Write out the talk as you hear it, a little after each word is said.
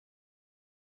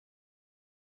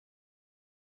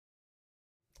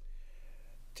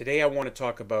Today I want to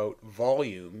talk about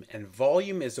volume, and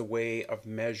volume is a way of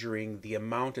measuring the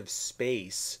amount of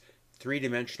space,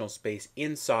 three-dimensional space,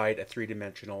 inside a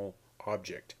three-dimensional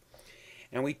object.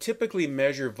 And we typically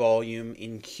measure volume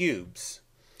in cubes.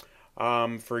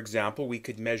 For example, we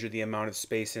could measure the amount of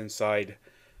space inside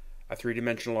a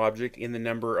three-dimensional object in the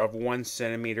number of 1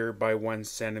 centimeter by 1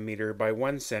 centimeter by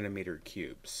 1 centimeter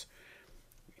cubes,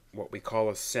 what we call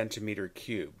a centimeter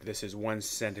cubed. This is 1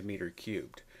 centimeter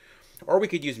cubed. Or we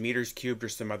could use meters cubed or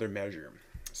some other measure.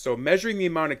 So measuring the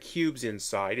amount of cubes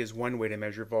inside is one way to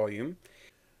measure volume.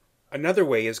 Another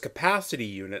way is capacity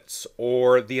units,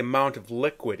 or the amount of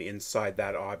liquid inside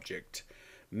that object,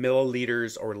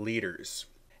 milliliters or liters.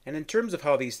 And in terms of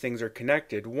how these things are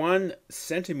connected, 1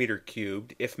 centimeter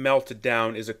cubed, if melted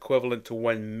down, is equivalent to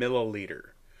 1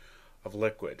 milliliter of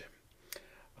liquid.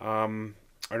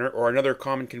 Or another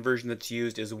common conversion that's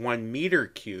used is 1 meter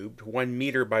cubed, 1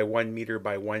 meter by 1 meter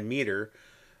by 1 meter,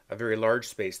 a very large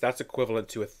space. That's equivalent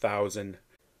to 1,000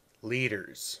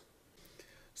 liters.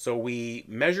 So we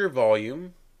measure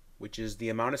volume, which is the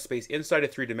amount of space inside a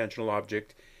three-dimensional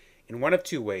object, in one of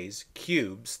two ways: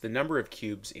 cubes, the number of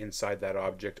cubes inside that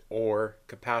object, or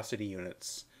capacity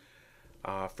units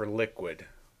for liquid,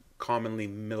 commonly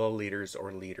milliliters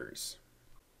or liters.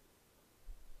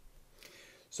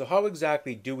 So how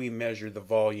exactly do we measure the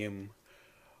volume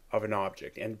of an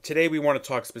object? And today we want to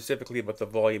talk specifically about the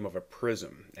volume of a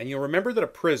prism. And you'll remember that a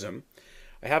prism,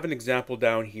 I have an example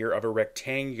down here of a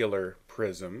rectangular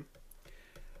prism.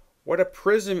 What a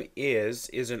prism is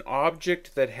an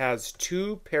object that has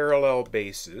two parallel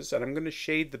bases, and I'm going to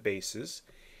shade the bases.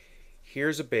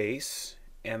 Here's a base,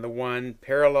 and the one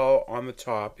parallel on the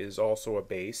top is also a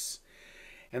base.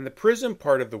 And the prism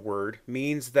part of the word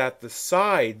means that the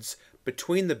sides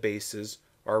between the bases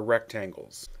are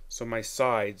rectangles. So my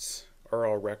sides are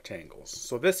all rectangles.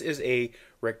 So this is a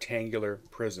rectangular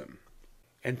prism.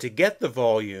 And to get the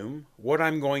volume, what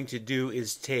I'm going to do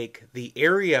is take the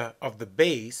area of the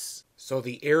base, so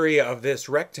the area of this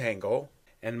rectangle,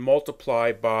 and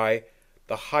multiply by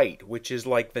the height, which is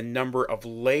like the number of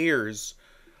layers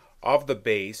of the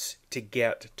base to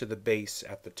get to the base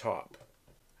at the top.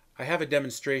 I have a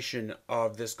demonstration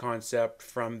of this concept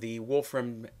from the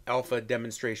Wolfram Alpha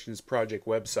Demonstrations Project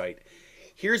website.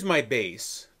 Here's my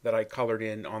base that I colored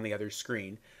in on the other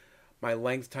screen. My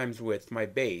length times width, my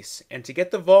base. And to get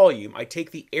the volume, I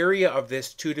take the area of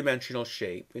this two-dimensional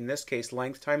shape, in this case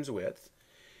length times width,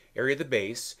 area of the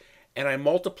base, and I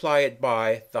multiply it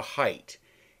by the height.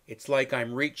 It's like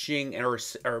I'm reaching or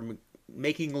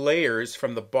making layers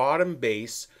from the bottom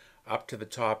base up to the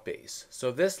top base.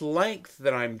 So this length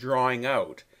that I'm drawing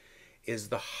out is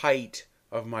the height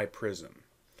of my prism.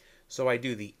 So I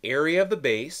do the area of the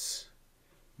base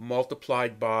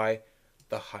multiplied by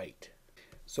the height.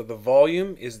 So the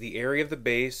volume is the area of the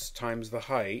base times the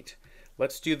height.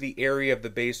 Let's do the area of the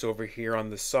base over here on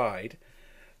the side.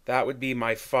 That would be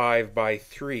my 5 by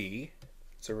 3.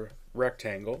 It's a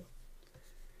rectangle.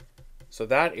 So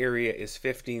that area is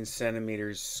 15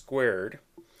 centimeters squared.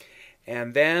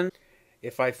 And then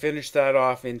if I finish that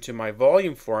off into my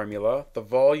volume formula, the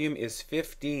volume is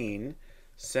 15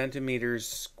 centimeters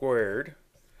squared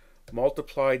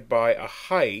multiplied by a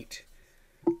height,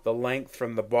 the length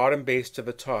from the bottom base to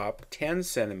the top, 10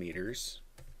 centimeters.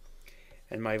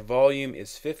 And my volume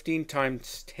is 15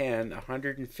 times 10,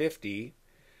 150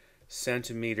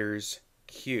 centimeters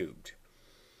cubed.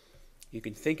 You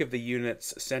can think of the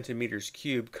units centimeters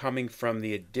cubed coming from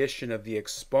the addition of the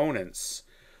exponents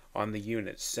on the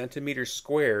units. Centimeters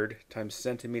squared times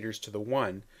centimeters to the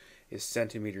 1 is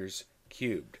centimeters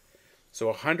cubed. So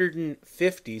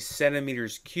 150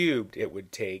 centimeters cubed it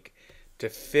would take to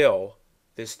fill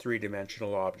this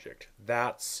three-dimensional object.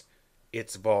 That's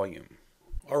its volume.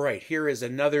 Alright, here is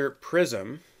another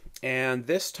prism, and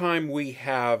this time we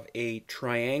have a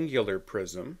triangular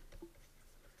prism.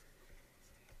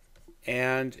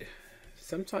 And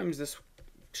sometimes this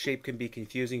shape can be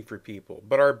confusing for people,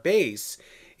 but our base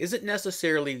isn't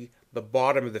necessarily the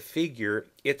bottom of the figure,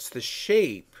 it's the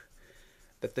shape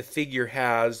that the figure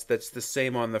has that's the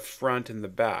same on the front and the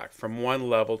back, from one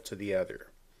level to the other.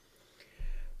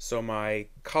 So my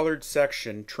colored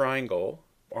section triangle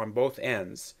on both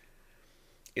ends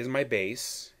is my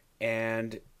base,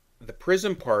 and the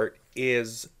prism part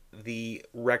is the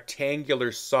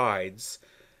rectangular sides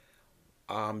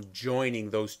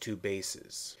joining those two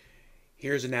bases.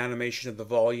 Here's an animation of the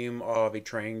volume of a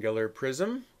triangular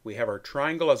prism. We have our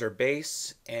triangle as our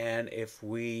base, and if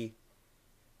we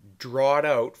draw it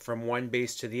out from one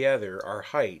base to the other, our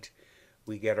height,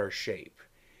 we get our shape.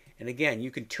 And again,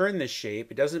 you can turn this shape.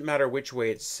 It doesn't matter which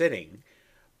way it's sitting,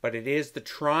 but it is the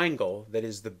triangle that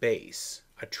is the base.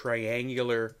 a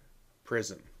triangular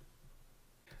prism.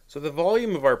 So the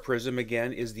volume of our prism,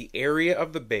 again, is the area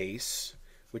of the base,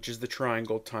 which is the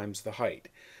triangle, times the height.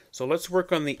 So let's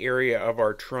work on the area of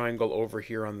our triangle over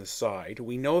here on the side.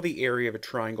 We know the area of a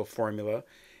triangle formula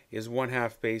is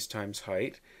 1/2 base times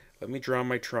height. Let me draw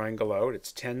my triangle out.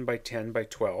 It's 10 by 10 by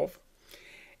 12.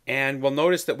 And we'll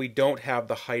notice that we don't have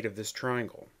the height of this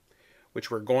triangle,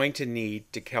 which we're going to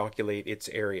need to calculate its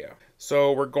area.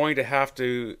 So we're going to have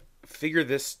to figure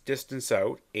this distance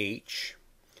out, h,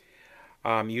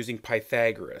 using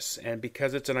Pythagoras. And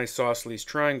because it's an isosceles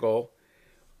triangle,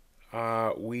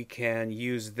 we can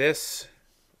use this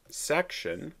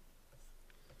section,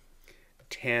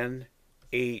 10,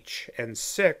 h, and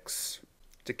 6,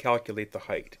 to calculate the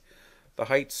height. The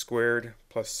height squared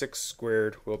plus 6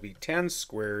 squared will be 10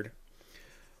 squared.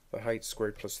 The height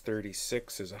squared plus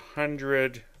 36 is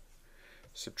 100.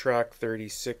 Subtract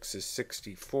 36 is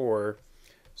 64.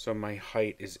 So my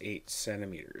height is 8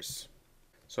 centimeters.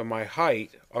 So my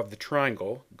height of the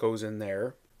triangle goes in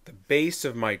there. The base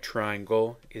of my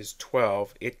triangle is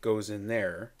 12. It goes in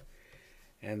there.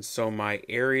 And so my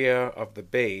area of the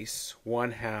base,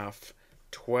 1/2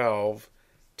 12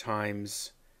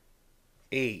 times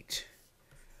 8,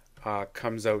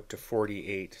 comes out to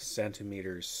 48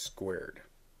 centimeters squared.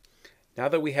 Now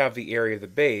that we have the area of the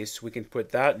base, we can put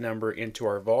that number into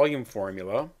our volume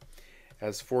formula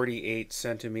as 48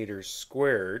 centimeters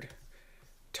squared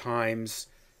times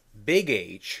big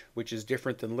H, which is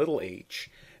different than little h.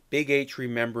 Big H,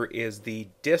 remember, is the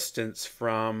distance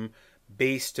from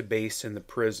base to base in the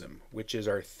prism, which is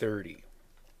our 30.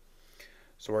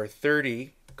 So our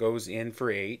 30 goes in for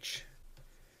H.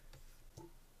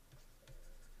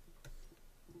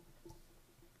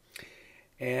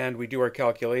 And we do our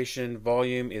calculation.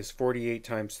 Volume is 48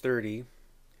 times 30,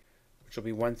 which will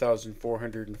be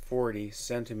 1,440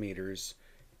 centimeters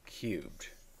cubed.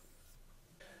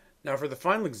 Now for the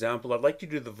final example, I'd like to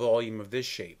do the volume of this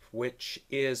shape, which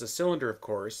is a cylinder, of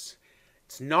course.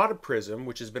 It's not a prism,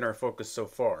 which has been our focus so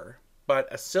far,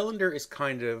 but a cylinder is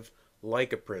kind of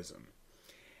like a prism.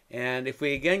 And if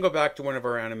we again go back to one of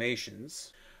our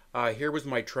animations, here was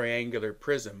my triangular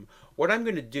prism. What I'm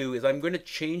going to do is I'm going to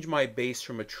change my base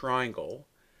from a triangle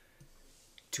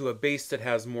to a base that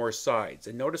has more sides.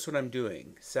 And notice what I'm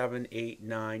doing. 7, 8,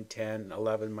 9, 10,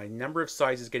 11. My number of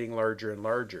sides is getting larger and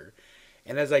larger.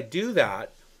 And as I do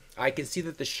that, I can see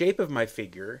that the shape of my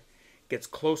figure gets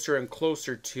closer and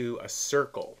closer to a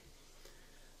circle.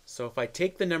 So if I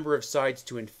take the number of sides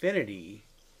to infinity,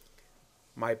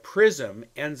 my prism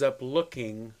ends up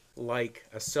looking like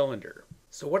a cylinder.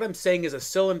 So what I'm saying is a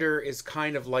cylinder is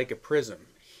kind of like a prism.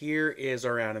 Here is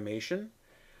our animation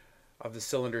of the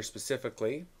cylinder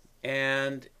specifically.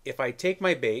 And if I take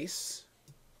my base,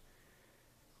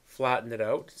 flatten it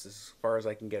out as far as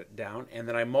I can get it down, and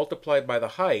then I multiply by the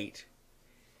height,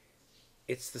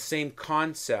 it's the same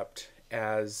concept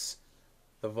as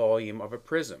the volume of a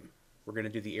prism. We're going to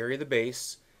do the area of the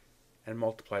base and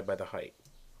multiply by the height.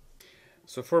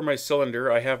 So for my cylinder,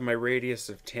 I have my radius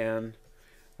of 10,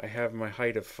 I have my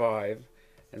height of 5,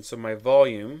 and so my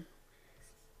volume,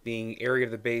 being area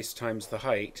of the base times the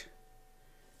height,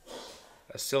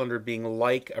 a cylinder being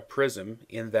like a prism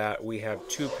in that we have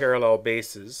two parallel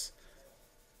bases,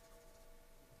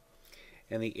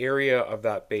 and the area of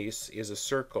that base is a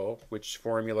circle, which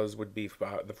formulas would be,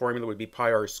 the formula would be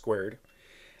pi r squared,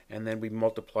 and then we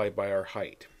multiply by our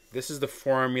height. This is the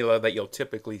formula that you'll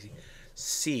typically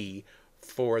see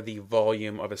for the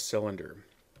volume of a cylinder.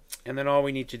 And then all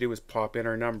we need to do is pop in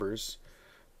our numbers.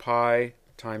 Pi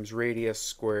times radius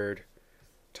squared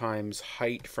times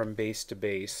height from base to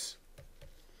base.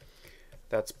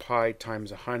 That's pi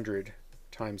times 100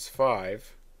 times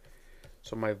 5.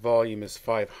 So my volume is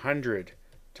 500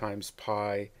 times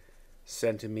pi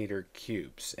centimeter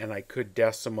cubes. And I could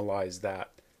decimalize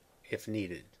that if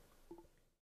needed.